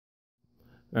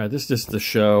All right, this is just to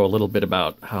show a little bit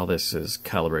about how this is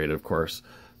calibrated, of course.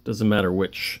 Doesn't matter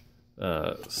which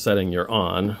setting you're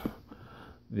on,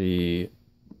 the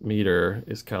meter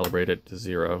is calibrated to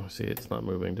 0. See, it's not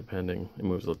moving depending. It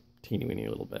moves a teeny-weeny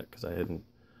little bit because I didn't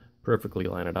perfectly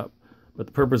line it up. But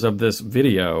the purpose of this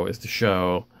video is to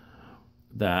show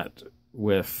that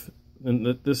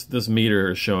this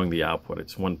meter is showing the output.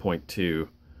 It's 1.2,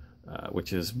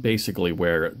 which is basically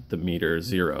where the meter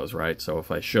zeros, right? So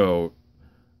if I show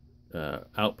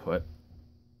output,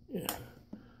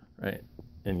 right,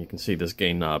 and you can see this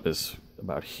gain knob is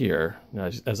about here. Now,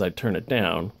 as I turn it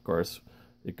down, of course,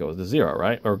 it goes to 0,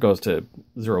 right? Or it goes to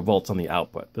 0 volts on the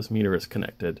output. This meter is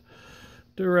connected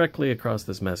directly across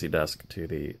this messy desk to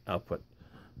the output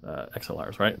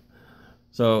XLRs, right?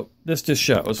 So this just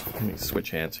shows, let me switch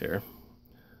hands here,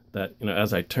 that, you know,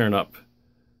 as I turn up,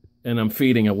 and I'm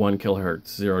feeding a 1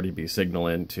 kilohertz 0 dB signal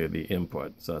into the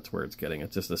input, so that's where it's getting.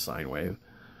 It's just a sine wave.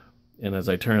 And as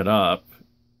I turn it up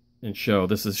and show,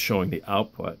 this is showing the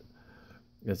output.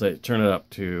 As I turn it up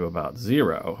to about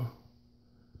 0,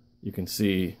 you can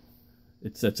see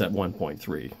it sits at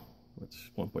 1.3,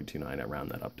 which 1.29, I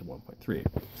round that up to 1.3.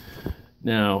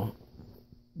 Now,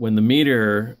 when the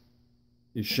meter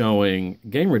is showing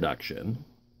gain reduction,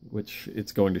 which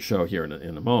it's going to show here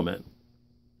in a moment,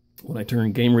 when I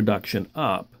turn gain reduction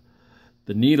up,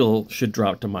 the needle should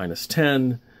drop to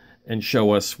 -10 and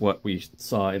show us what we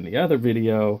saw in the other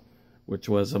video, which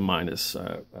was a minus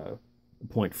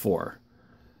 0.4.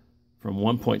 From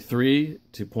 1.3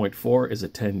 to 0.4 is a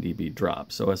 10 dB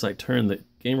drop. So as I turn the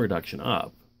gain reduction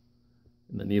up,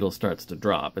 and the needle starts to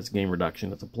drop as gain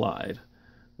reduction is applied,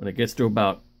 when it gets to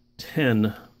about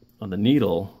 10 on the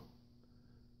needle,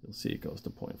 you'll see it goes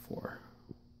to 0.4.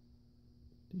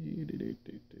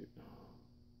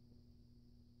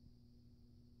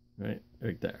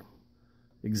 Right there.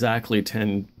 Exactly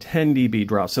 10 dB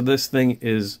drop. So this thing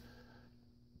is,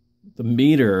 the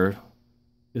meter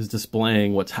is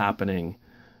displaying what's happening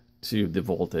to the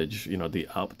voltage, you know, the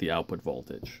output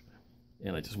voltage.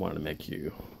 And I just wanted to make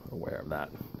you aware of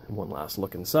that. And one last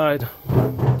look inside.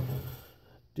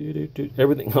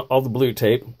 Everything, all the blue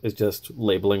tape is just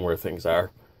labeling where things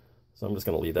are. So I'm just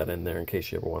going to leave that in there in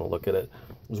case you ever want to look at it.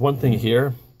 There's one thing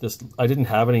here. I didn't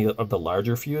have any of the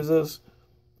larger fuses.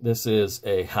 This is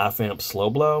a 1/2 amp slow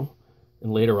blow.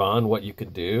 And later on, what you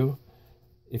could do,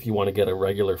 if you want to get a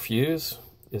regular fuse,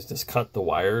 is just cut the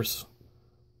wires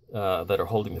that are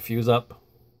holding the fuse up.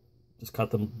 Just cut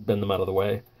them, bend them out of the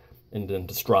way, and then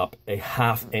just drop a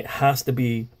it has to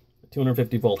be a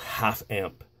 250 volt 1/2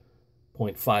 amp,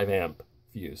 0.5 amp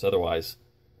fuse. Otherwise,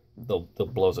 they'll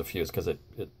blow a fuse because of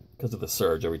the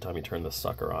surge every time you turn this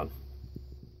sucker on.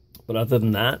 But other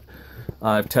than that,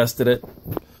 I've tested it.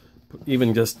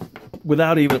 Even just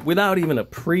without even a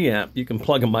preamp, you can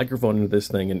plug a microphone into this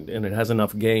thing, and it has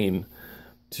enough gain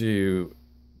to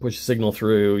push signal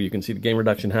through. You can see the gain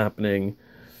reduction happening,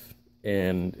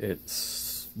 and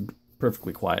it's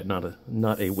perfectly quiet,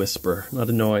 not a whisper, not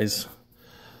a noise.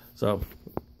 So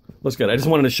looks good. I just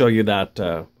wanted to show you that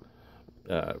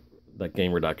that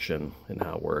gain reduction and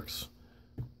how it works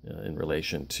in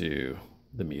relation to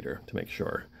the meter, to make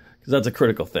sure, because that's a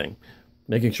critical thing.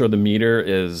 Making sure the meter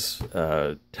is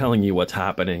telling you what's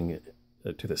happening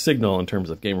to the signal in terms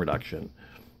of gain reduction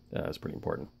is pretty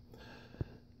important.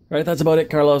 All right, that's about it,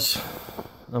 Carlos.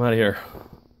 I'm out of here.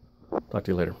 Talk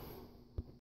to you later.